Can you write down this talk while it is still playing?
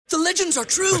The legends are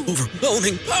true.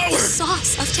 Overwhelming power!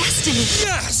 Sauce of destiny.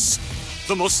 Yes!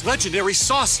 The most legendary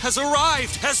sauce has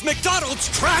arrived as McDonald's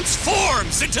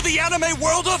transforms into the anime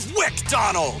world of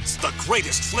WickDonald's. The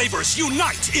greatest flavors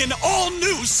unite in all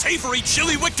new savory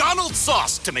chili McDonald's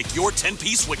sauce to make your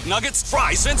 10-piece Wick Nuggets,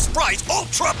 fries, and Sprite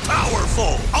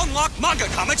ultra-powerful. Unlock manga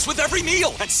comics with every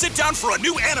meal and sit down for a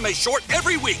new anime short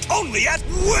every week only at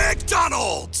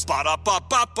WickDonald's.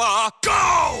 Ba-da-ba-ba-ba,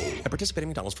 go! At participating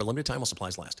McDonald's for a limited time while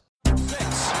supplies last.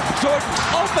 Jordan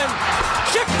open.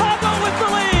 Chicago with the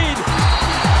lead.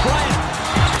 Bryant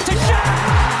to Shaq.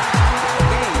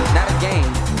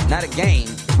 Not a game.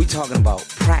 We talking about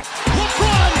practice.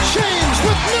 LeBron James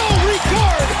with no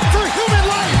regard for human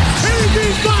life.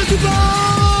 Anything's possible.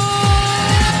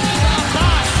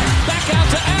 Back out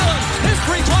to Allen. His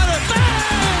three-pointer.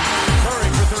 Bang! Curry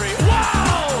for three.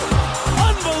 Wow!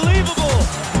 Unbelievable.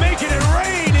 Making it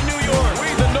rain in New York.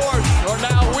 We the North are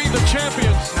now we the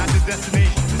champions. Not the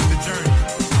destination, it's the journey.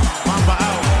 Mamba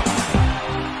out.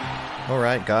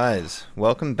 Alright guys,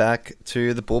 welcome back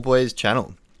to the Ball Boys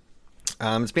channel.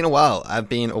 It's been a while. I've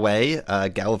been away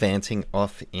gallivanting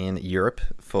off in Europe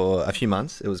for a few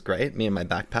months. It was great, me and my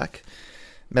backpack.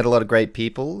 Met a lot of great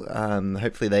people.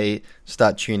 Hopefully they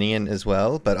start tuning in as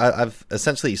well. But I've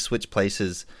essentially switched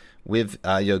places with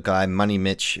your guy Money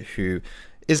Mitch, who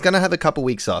is going to have a couple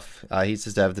weeks off. He's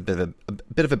deserved a bit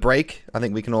of a break. I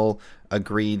think we can all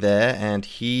agree there. And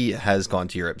he has gone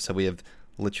to Europe, so we have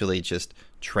literally just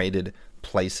traded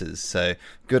places. So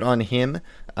good on him.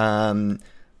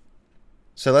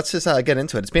 So let's just get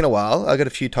into it. It's been a while. I've got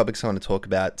a few topics I want to talk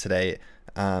about today.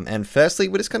 And firstly,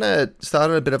 we're just going to start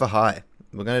on a bit of a high.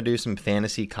 We're going to do some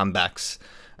fantasy comebacks,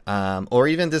 or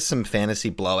even just some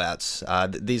fantasy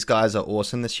blowouts. These guys are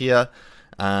awesome this year.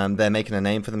 They're making a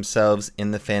name for themselves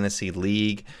in the fantasy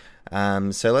league.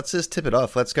 So let's just tip it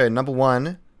off. Let's go. Number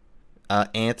one,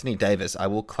 Anthony Davis. I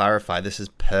will clarify, this is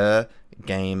per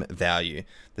game value.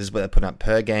 This is what they're putting up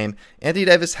per game. Anthony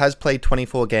Davis has played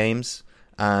 24 games.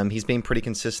 He's been pretty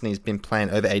consistent. He's been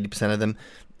playing over 80% of them.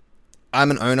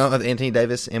 I'm an owner of Anthony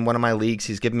Davis in one of my leagues.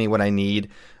 He's given me what I need.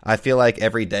 I feel like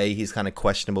every day he's kind of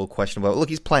questionable. Look,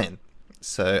 he's playing,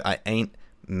 so I ain't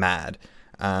mad.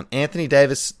 Anthony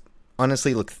Davis,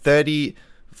 honestly, look,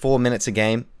 34 minutes a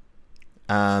game,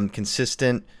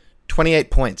 consistent,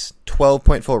 28 points,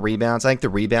 12.4 rebounds. I think the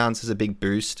rebounds is a big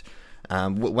boost.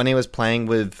 When he was playing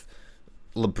with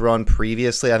LeBron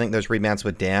previously, I think those rebounds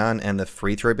were down and the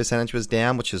free throw percentage was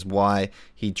down, which is why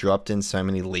he dropped in so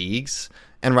many leagues,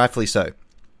 and rightfully so.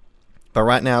 But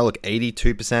right now, look,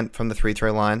 82% from the free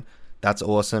throw line. That's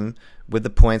awesome. With the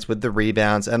points, with the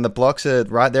rebounds, and the blocks are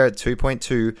right there at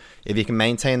 2.2. If you can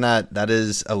maintain that, that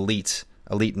is elite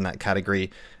in that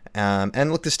category.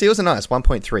 And look, the steals are nice,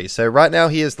 1.3. So right now,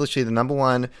 he is literally the number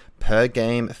one per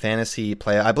game fantasy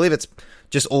player. I believe it's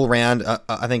just all round.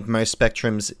 I think most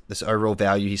spectrums, this overall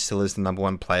value, he still is the number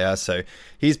one player. So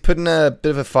he's putting a bit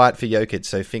of a fight for Jokic.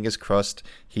 So fingers crossed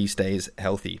he stays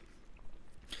healthy.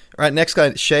 All right, next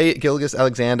guy, Shai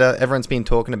Gilgeous-Alexander. Everyone's been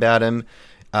talking about him.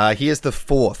 He is the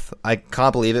fourth, I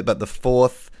can't believe it, but the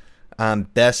fourth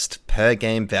best per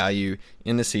game value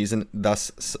in the season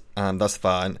thus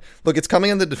far. And look, it's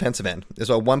coming on the defensive end. There's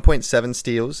 1.7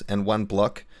 steals and 1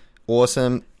 block.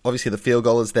 Awesome. Obviously, the field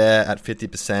goal is there at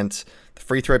 50%. The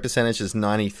free throw percentage is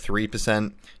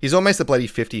 93%. He's almost a bloody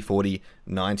 50, 40,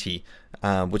 90,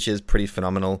 which is pretty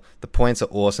phenomenal. The points are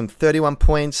awesome. 31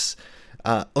 points.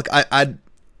 Look, I'd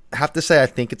have to say I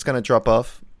think it's going to drop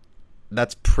off.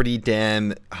 That's pretty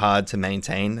damn hard to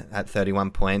maintain at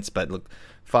 31 points. But look,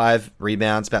 5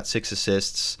 rebounds, about 6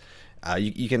 assists.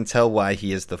 You can tell why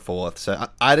he is the fourth. So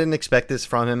I didn't expect this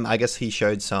from him. I guess he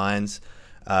showed signs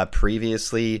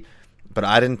previously, but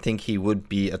I didn't think he would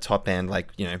be a top end,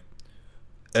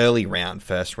 early round,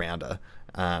 first rounder.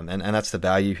 And that's the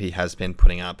value he has been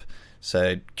putting up.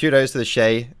 So kudos to the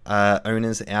Shai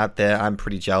owners out there. I'm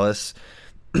pretty jealous.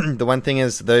 The one thing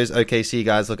is, those OKC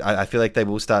guys, look, I feel like they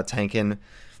will start tanking.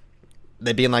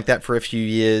 They've been like that for a few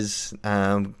years.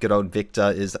 Good old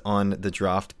Victor is on the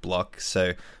draft block.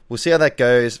 So we'll see how that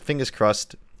goes. Fingers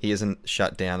crossed he isn't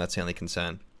shut down. That's the only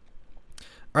concern.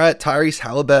 All right, Tyrese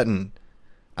Halliburton.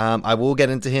 I will get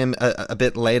into him a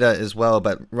bit later as well,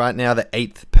 but right now, the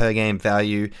 8th per game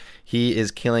value, he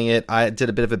is killing it. I did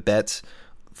a bit of a bet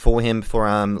for him for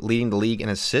leading the league in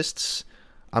assists.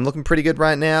 I'm looking pretty good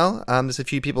right now. There's a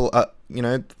few people,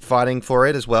 fighting for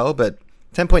it as well, but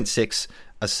 10.6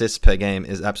 assists per game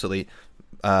is absolutely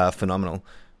phenomenal.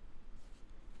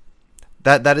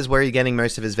 That is where you're getting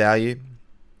most of his value.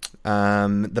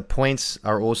 The points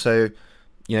are also,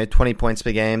 20 points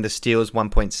per game. The steals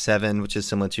 1.7, which is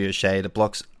similar to your Shea. The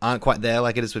blocks aren't quite there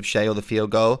like it is with Shea or the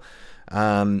field goal.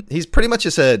 He's pretty much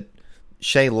just a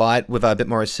Shea light with a bit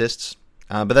more assists.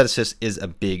 But that assist is a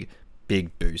big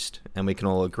boost, and we can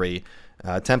all agree.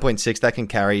 10.6, that can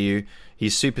carry you.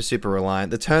 He's super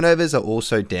reliant. The turnovers are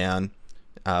also down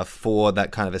for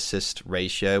that kind of assist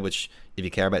ratio, which, if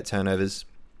you care about turnovers,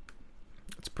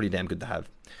 it's pretty damn good to have.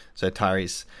 So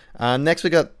Tyrese. Next we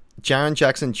got Jaren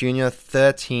Jackson Jr.,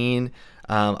 13.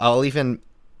 I'll even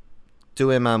do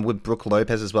him with Brook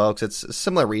Lopez as well, because it's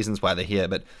similar reasons why they're here,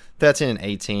 but 13 and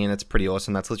 18, that's pretty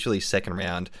awesome. That's literally second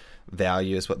round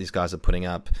value is what these guys are putting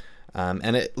up.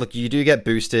 Look, you do get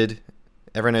boosted.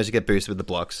 Everyone knows you get boosted with the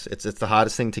blocks. It's the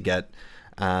hardest thing to get.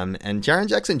 And Jaren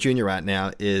Jackson Jr. right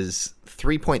now is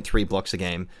 3.3 blocks a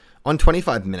game on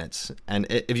 25 minutes. And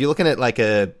if you're looking at like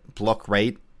a block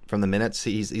rate from the minutes,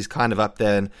 he's kind of up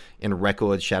there in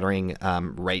record-shattering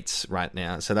rates right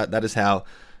now. So that is how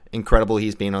incredible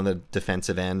he's been on the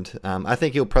defensive end. I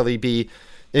think he'll probably be,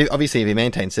 obviously if he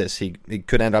maintains this, he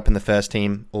could end up in the first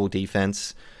team all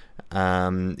defense.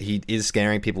 He is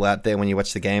scaring people out there when you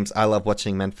watch the games. I love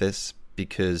watching Memphis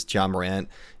because Ja Morant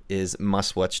is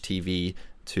must-watch TV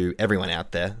to everyone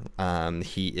out there.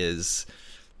 He is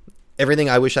everything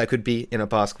I wish I could be in a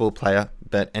basketball player.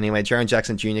 But anyway, Jaren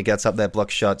Jackson Jr. gets up there,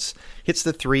 blocks shots, hits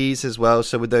the threes as well.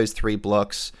 So with those 3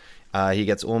 blocks, he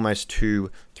gets almost 2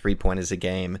 3-pointers a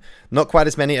game. Not quite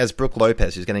as many as Brook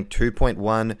Lopez, who's getting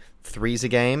 2.1 threes a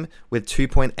game with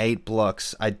 2.8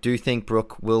 blocks. I do think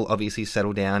Brook will obviously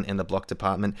settle down in the block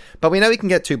department, but we know he can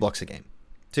get 2 blocks a game.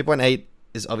 2.8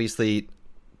 is obviously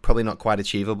probably not quite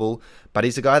achievable, but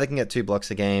he's a guy that can get 2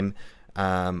 blocks a game.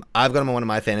 I've got him on one of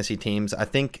my fantasy teams. I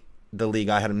think the league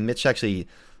I had Mitch actually...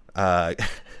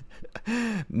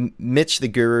 Mitch, the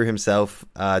guru himself,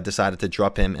 decided to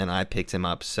drop him, and I picked him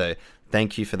up. So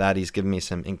thank you for that. He's given me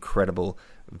some incredible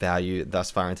value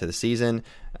thus far into the season.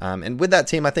 And with that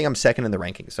team, I think I'm second in the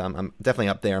rankings. So I'm definitely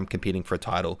up there. I'm competing for a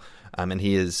title. And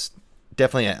he is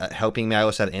definitely helping me. I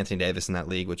also had Anthony Davis in that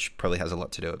league, which probably has a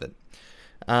lot to do with it.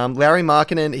 Larry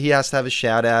Markkinen, he has to have a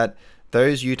shout out.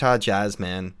 Those Utah Jazz,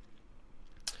 man.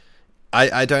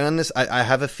 I don't understand. I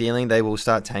have a feeling they will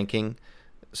start tanking.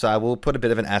 So I will put a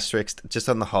bit of an asterisk just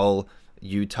on the whole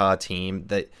Utah team.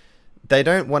 They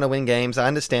don't want to win games. I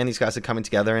understand these guys are coming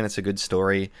together and it's a good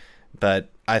story, but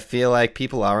I feel like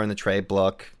people are in the trade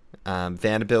block.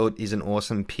 Vanderbilt is an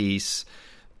awesome piece.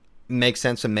 Makes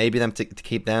sense for maybe them to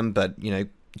keep them, but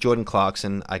Jordan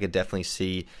Clarkson I could definitely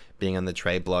see being on the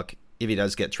trade block if he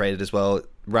does get traded as well.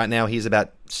 Right now he's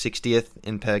about 60th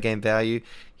in per game value.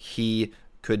 He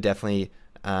could definitely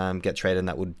get traded, and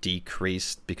that would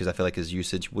decrease because I feel like his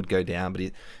usage would go down.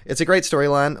 But it's a great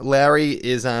storyline. Larry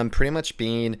is pretty much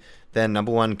being their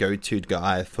number one go-to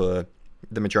guy for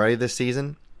the majority of this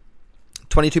season.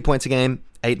 22 points a game,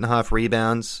 8.5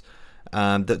 rebounds.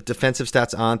 The defensive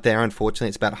stats aren't there, unfortunately.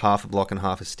 It's about half a block and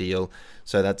half a steal,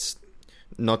 so that's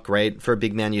not great. For a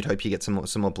big man, you'd hope you get some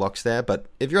more blocks there. But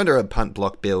if you're under a punt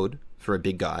block build for a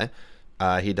big guy,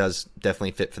 he does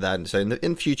definitely fit for that. And so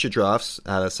in future drafts,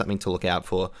 that's something to look out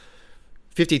for.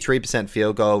 53%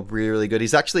 field goal, really good.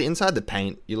 He's actually inside the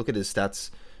paint. You look at his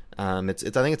stats. I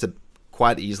think it's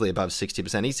quite easily above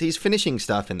 60%. He's finishing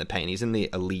stuff in the paint. He's in the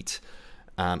elite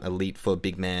for a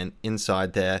big man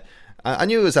inside there. I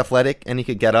knew he was athletic and he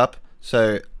could get up.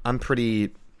 So I'm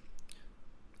pretty...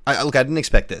 I didn't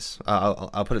expect this.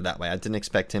 I'll put it that way. I didn't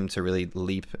expect him to really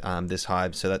leap this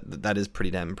high. So that is pretty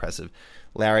damn impressive.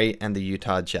 Larry and the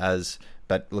Utah Jazz.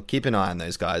 But look, keep an eye on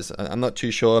those guys. I'm not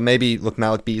too sure. Maybe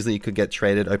Malik Beasley could get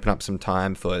traded, open up some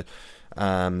time for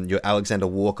your Alexander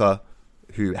Walker,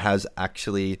 who has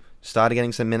actually started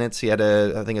getting some minutes. He had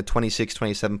I think a 26,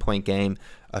 27 point game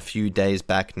a few days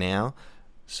back now.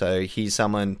 So he's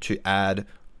someone to add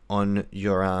on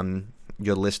your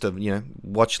list of,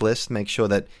 watch list. Make sure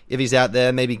that if he's out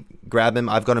there, maybe grab him.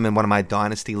 I've got him in one of my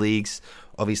dynasty leagues.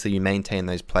 Obviously, you maintain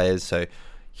those players. So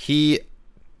he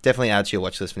definitely adds to your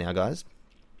watch list for now, guys.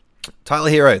 Tyler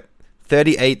Hero,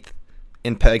 38th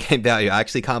in per game value. I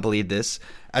actually can't believe this.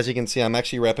 As you can see, I'm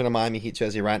actually repping a Miami Heat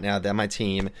jersey right now. They're my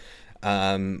team.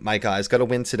 My guys got a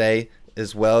win today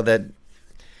as well. They're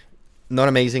not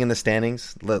amazing in the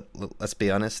standings, let's be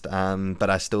honest. But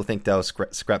I still think they'll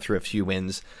scrap through a few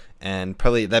wins. And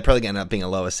they're probably going to end up being a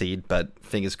lower seed, but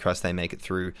fingers crossed they make it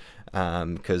through.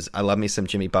 Because I love me some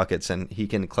Jimmy Buckets, and he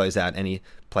can close out any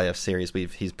playoff series.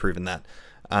 He's proven that.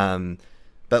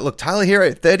 But look, Tyler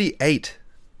Hero, 38.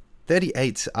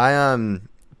 I am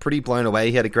pretty blown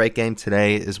away. He had a great game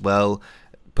today as well.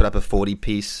 Put up a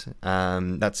 40-piece.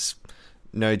 That's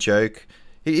no joke.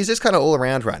 He's just kind of all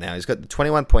around right now. He's got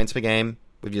 21 points per game,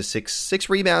 with your six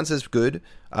rebounds is good.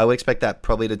 I would expect that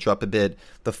probably to drop a bit.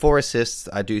 The 4 assists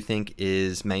I do think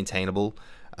is maintainable.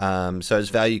 So his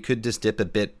value could just dip a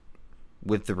bit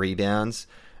with the rebounds.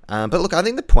 But look, I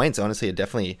think the points honestly are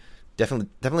definitely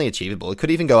achievable. It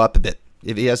could even go up a bit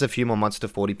if he has a few more monster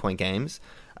 40-point games.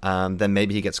 Then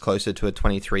maybe he gets closer to a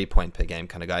 23-point per game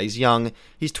kind of guy. He's young.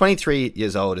 He's 23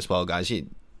 years old as well, guys.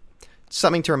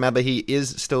 Something to remember, he is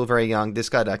still very young. This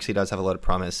guy actually does have a lot of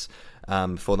promise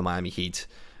for the Miami Heat.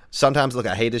 Sometimes, look,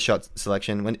 I hate his shot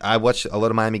selection. When I watch a lot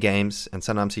of Miami games, and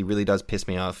sometimes he really does piss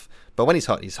me off. But when he's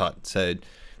hot, he's hot. So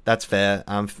that's fair.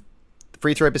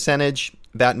 Free throw percentage,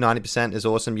 about 90% is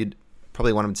awesome. You'd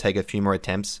probably want him to take a few more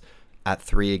attempts at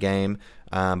 3 a game.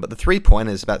 But the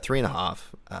 3-pointer is about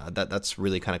 3.5. That's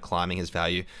really kind of climbing his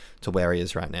value to where he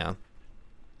is right now.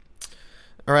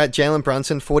 All right, Jalen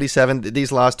Brunson, 47.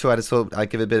 These last 2 I just thought I'd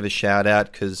give a bit of a shout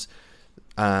out because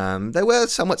they were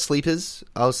somewhat sleepers,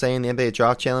 I'll say, in the NBA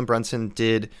draft. Jalen Brunson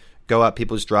did go up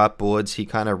people's draft boards. He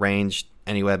kind of ranged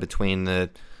anywhere between the,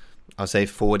 I'll say,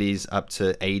 40s up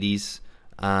to 80s.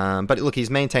 But look, he's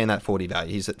maintained that 40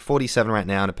 value. He's at 47 right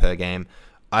now in a per game.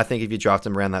 I think if you draft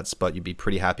him around that spot, you'd be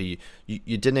pretty happy.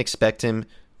 You didn't expect him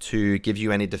to give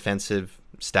you any defensive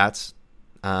stats.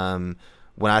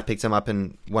 When I picked him up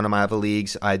in one of my other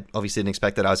leagues, I obviously didn't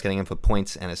expect that I was getting him for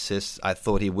points and assists. I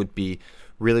thought he would be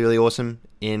really, really awesome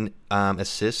in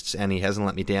assists, and he hasn't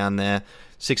let me down there.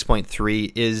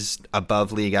 6.3 is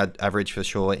above league average for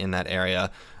sure in that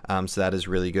area, so that is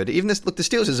really good. Even this, look, the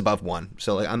steals is above 1,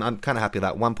 so like, I'm kind of happy with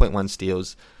that. 1.1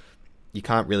 steals. You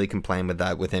can't really complain with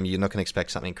that with him. You're not going to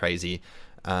expect something crazy.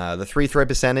 The free throw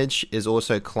percentage is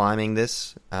also climbing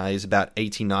this. He's about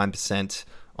 89%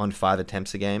 on 5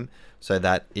 attempts a game. So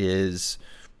that is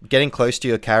getting close to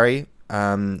your carry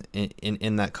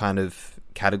in that kind of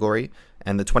category.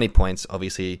 And the 20 points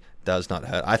obviously does not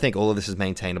hurt. I think all of this is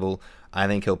maintainable. I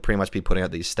think he'll pretty much be putting out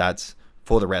these stats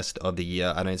for the rest of the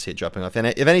year. I don't see it dropping off. And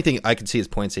if anything, I could see his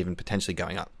points even potentially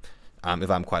going up. If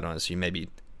I'm quite honest, you maybe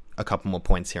a couple more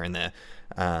points here and there.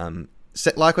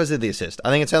 Likewise with the assist.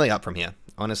 I think it's only up from here.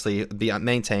 Honestly, be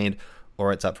maintained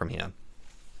or it's up from here.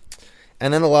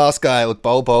 And then the last guy, look,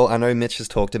 Bol. I know Mitch has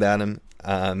talked about him.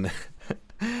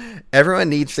 Everyone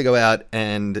needs to go out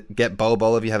and get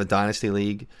Bol if you have a Dynasty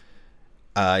League.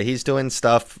 He's doing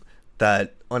stuff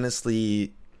that,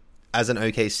 honestly, as an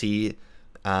OKC,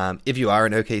 if you are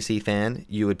an OKC fan,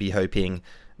 you would be hoping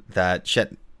that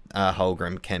Chet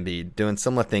Holmgren can be doing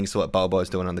similar things to what Bol is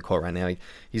doing on the court right now.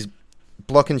 He's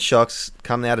blocking shots,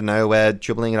 coming out of nowhere,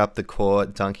 dribbling it up the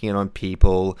court, dunking it on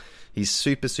people. He's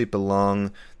super, super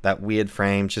long, that weird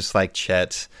frame, just like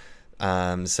Chet.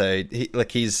 So,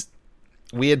 he's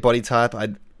weird body type.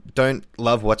 I don't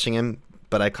love watching him,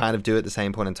 but I kind of do at the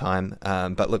same point in time.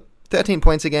 But look, 13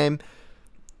 points a game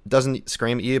doesn't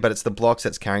scream at you, but it's the blocks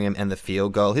that's carrying him and the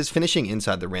field goal. His finishing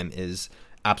inside the rim is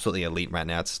absolutely elite right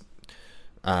now. It's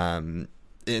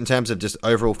in terms of just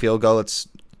overall field goal, it's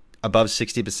above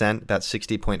 60%, about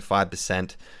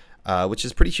 60.5%. Which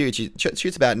is pretty huge. He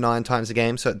shoots about 9 times a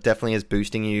game, so it definitely is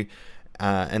boosting you.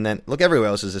 And then, look, everywhere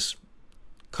else is just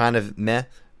kind of meh,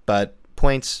 but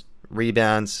points,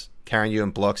 rebounds, carrying you in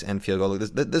blocks, and field goal.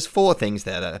 Look, there's 4 things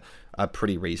there that are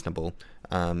pretty reasonable.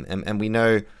 And we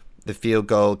know the field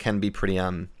goal can be pretty,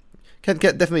 can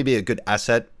definitely be a good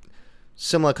asset.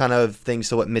 Similar kind of things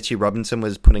to what Mitchie Robinson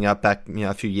was putting up back,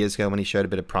 a few years ago when he showed a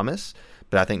bit of promise.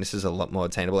 But I think this is a lot more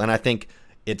attainable. And I think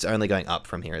it's only going up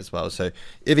from here as well. So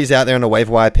if he's out there on a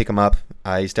waiver wire, pick him up.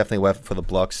 He's definitely worth it for the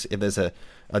blocks. If there's a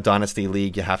Dynasty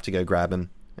League, you have to go grab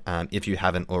him. If you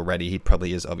haven't already, he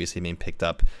probably is obviously being picked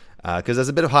up because there's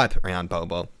a bit of hype around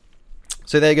Bol.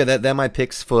 So there you go. They're my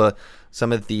picks for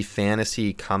some of the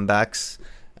fantasy comebacks.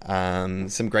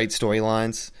 Some great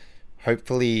storylines.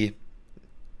 Hopefully,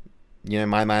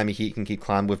 my Miami Heat can keep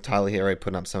climbing with Tyler Hero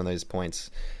putting up some of those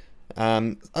points.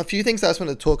 A few things I just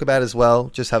wanted to talk about as well,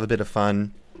 just have a bit of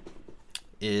fun,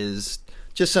 is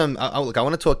just some... look, I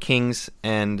want to talk Kings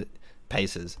and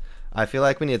Pacers. I feel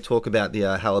like we need to talk about the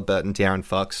Halliburton, De'Aaron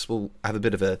Fox. We'll have a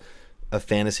bit of a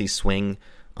fantasy swing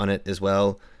on it as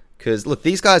well. Because, look,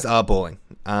 these guys are balling.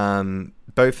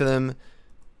 Both of them,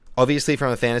 obviously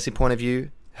from a fantasy point of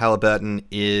view, Halliburton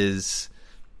is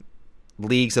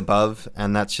leagues above,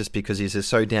 and that's just because he's just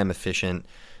so damn efficient.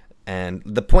 And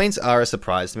the points are a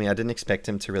surprise to me. I didn't expect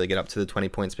him to really get up to the 20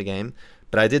 points per game,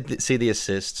 but I did see the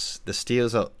assists. The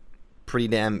steals are pretty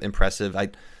damn impressive. I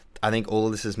think all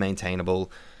of this is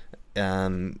maintainable.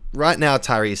 Right now,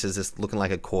 Tyrese is just looking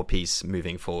like a core piece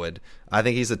moving forward. I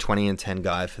think he's a 20-10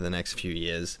 guy for the next few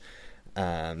years.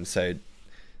 So,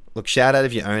 look, shout out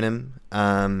if you own him.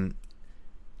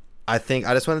 I think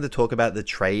I just wanted to talk about the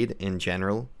trade in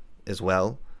general as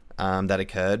well that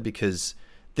occurred, because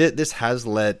this has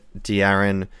let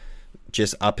De'Aaron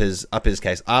just up his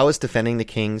case. I was defending the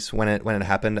Kings when it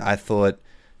happened. I thought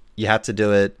you had to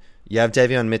do it. You have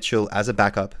Davion Mitchell as a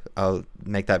backup. I'll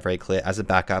make that very clear. As a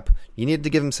backup, you needed to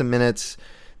give him some minutes.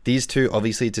 These two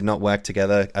obviously did not work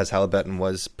together as Haliburton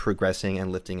was progressing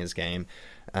and lifting his game.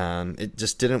 It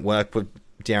just didn't work with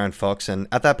De'Aaron Fox. And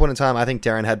at that point in time, I think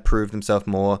De'Aaron had proved himself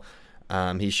more.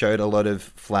 He showed a lot of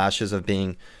flashes of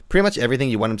being pretty much everything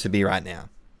you want him to be right now.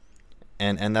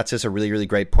 And that's just a really, really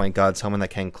great point guard, someone that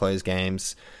can close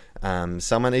games.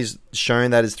 Someone who's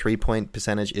shown that his three-point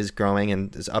percentage is growing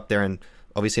and is up there, and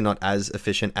obviously not as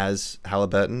efficient as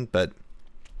Haliburton, but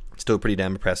still pretty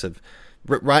damn impressive.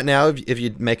 Right now, if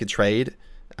you make a trade,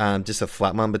 just a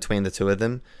flat one between the two of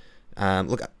them,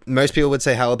 look, most people would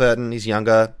say Haliburton, he's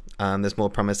younger, there's more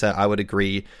promise there. I would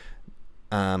agree.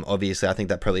 Obviously, I think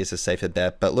that probably is a safer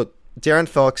bet. But look, De'Aaron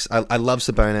Fox, I love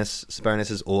Sabonis. Sabonis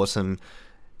is awesome.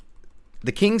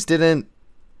 The Kings didn't,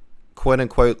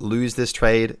 quote-unquote, lose this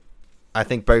trade. I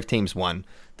think both teams won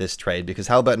this trade, because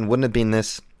Haliburton wouldn't have been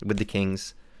this with the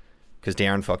Kings because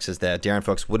De'Aaron Fox is there. De'Aaron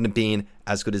Fox wouldn't have been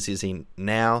as good as he is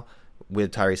now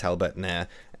with Tyrese Haliburton there.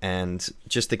 And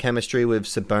just the chemistry with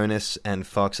Sabonis and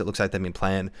Fox, it looks like they've been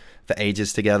playing for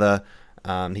ages together.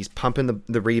 He's pumping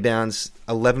the rebounds,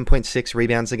 11.6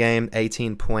 rebounds a game,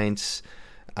 18 points,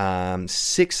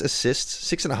 6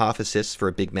 assists, 6.5 assists for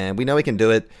a big man. We know he can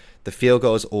do it. The field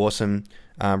goal is awesome.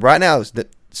 Right now,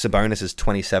 Sabonis is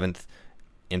 27th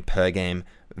in per game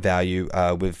value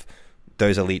with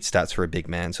those elite stats for a big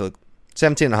man. So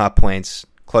 17.5 points,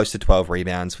 close to 12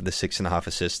 rebounds with the 6.5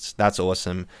 assists. That's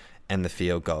awesome. And the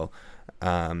field goal.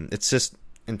 It's just,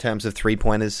 in terms of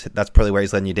three-pointers, that's probably where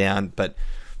he's letting you down. But,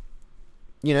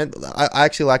 you know, I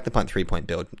actually like the punt three-point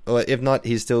build. Or if not,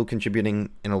 he's still contributing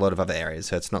in a lot of other areas.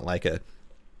 So it's not like a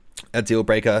deal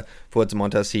breaker for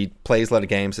Domantas. He plays a lot of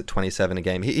games at 27 a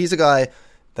game. He's a guy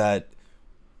that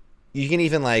you can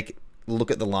even like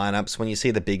look at the lineups when you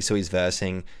see the bigs who he's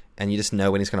versing, and you just know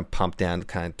when he's going to pump down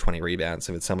kind of 20 rebounds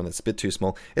if it's someone that's a bit too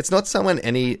small. It's not someone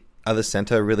any other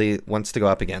center really wants to go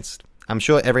up against. I'm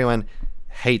sure everyone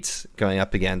hates going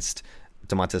up against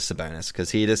Domantas Sabonis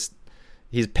because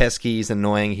he's pesky, he's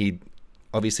annoying. He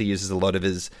obviously uses a lot of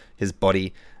his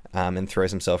body and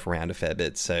throws himself around a fair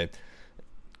bit. So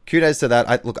kudos to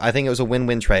that. I think it was a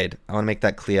win-win trade. I want to make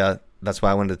that clear. That's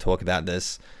why I wanted to talk about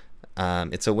this.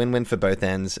 It's a win-win for both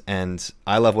ends, and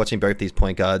I love watching both these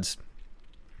point guards.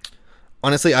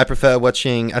 Honestly, I prefer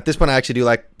watching... At this point, I actually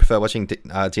do prefer watching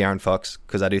De'Aaron Fox,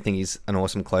 because I do think he's an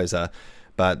awesome closer.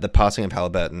 But the passing of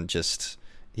Haliburton,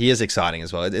 he is exciting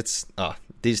as well.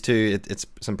 These two, it's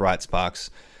some bright sparks.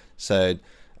 So,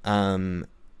 yeah,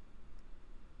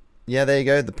 there you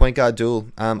go. The point guard duel.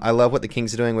 I love what the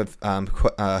Kings are doing with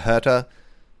Herter.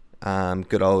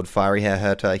 Good old fiery hair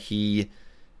Herter. He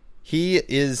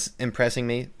is impressing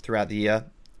me throughout the year.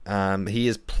 He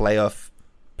is playoff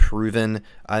proven.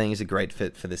 I think he's a great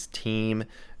fit for this team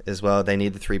as well. They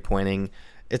need the three-pointing.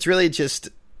 It's really just,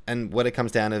 and what it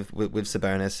comes down to with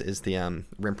Sabonis is the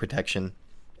rim protection.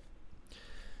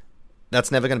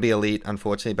 That's never going to be elite,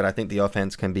 unfortunately, but I think the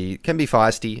offense can be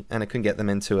feisty, and it can get them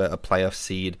into a playoff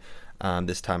seed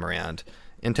this time around.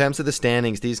 In terms of the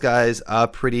standings, these guys are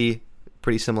pretty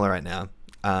similar right now,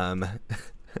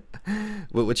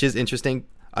 which is interesting.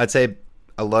 I'd say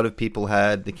a lot of people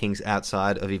had the Kings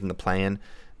outside of even the play-in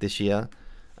this year.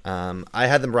 I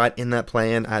had them right in that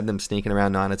play-in. I had them sneaking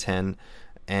around 9 or 10,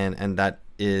 and that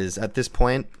is, at this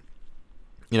point,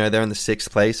 you know, they're in the 6th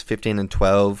place, 15 and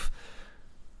 12.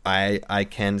 I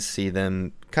can see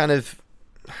them kind of...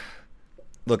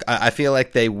 Look, I feel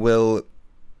like they will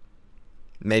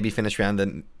maybe finish around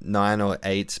the 9 or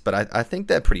 8, but I think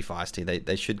they're pretty feisty.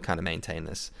 They should kind of maintain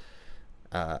this.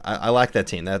 I like their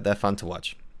team. They're fun to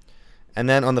watch. And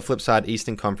then on the flip side,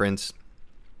 Eastern Conference,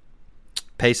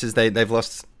 Pacers, they've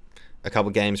lost a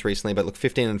couple games recently, but look,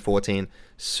 15 and 14,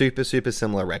 super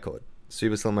similar record.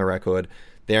 Super similar record.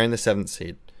 They're in the 7th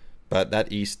seed, but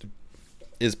that East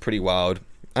is pretty wild.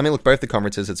 I mean, look, both the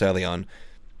conferences, it's early on.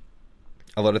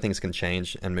 A lot of things can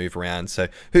change and move around. So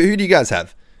who do you guys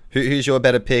have? Who's your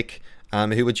better pick?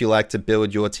 Who would you like to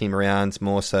build your team around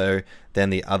more so than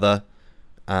the other?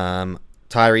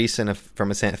 Tyrese, and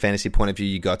from a fantasy point of view,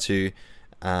 you got to.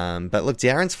 But look,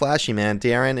 De'Aaron's flashy, man.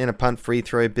 De'Aaron in a punt free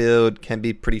throw build can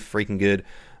be pretty freaking good.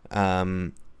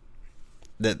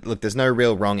 Look, there's no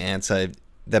real wrong answer.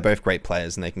 They're both great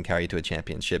players, and they can carry you to a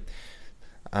championship.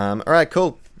 All right,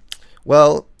 cool.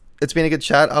 Well, it's been a good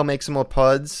chat. I'll make some more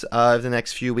pods over the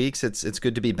next few weeks. It's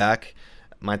good to be back.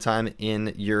 My time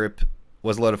in Europe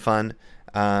was a lot of fun.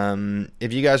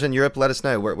 If you guys are in Europe, let us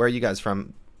know. Where are you guys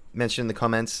from? mention in the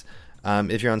comments.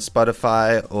 If you're on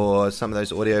Spotify or some of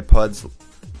those audio pods,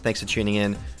 thanks for tuning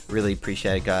in. Really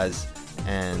appreciate it, guys.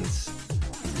 And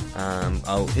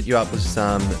I'll hit you up with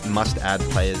some must-add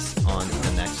players on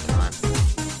the next time.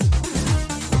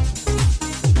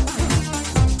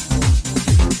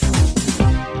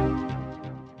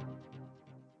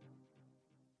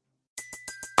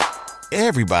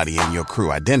 Everybody in your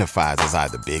crew identifies as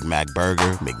either Big Mac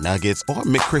Burger, McNuggets, or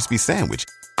McCrispy Sandwich.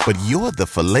 But you're the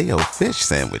Filet-O-Fish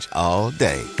Sandwich all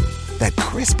day. That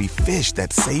crispy fish,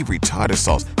 that savory tartar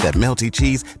sauce, that melty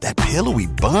cheese, that pillowy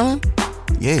bun.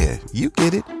 Yeah, you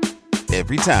get it.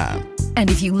 Every time. And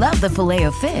if you love the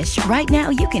Filet-O-Fish, right now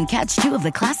you can catch 2 of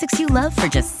the classics you love for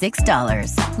just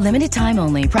 $6. Limited time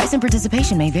only. Price and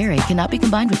participation may vary. Cannot be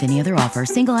combined with any other offer.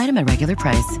 Single item at regular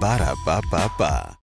price. Ba-da-ba-ba-ba.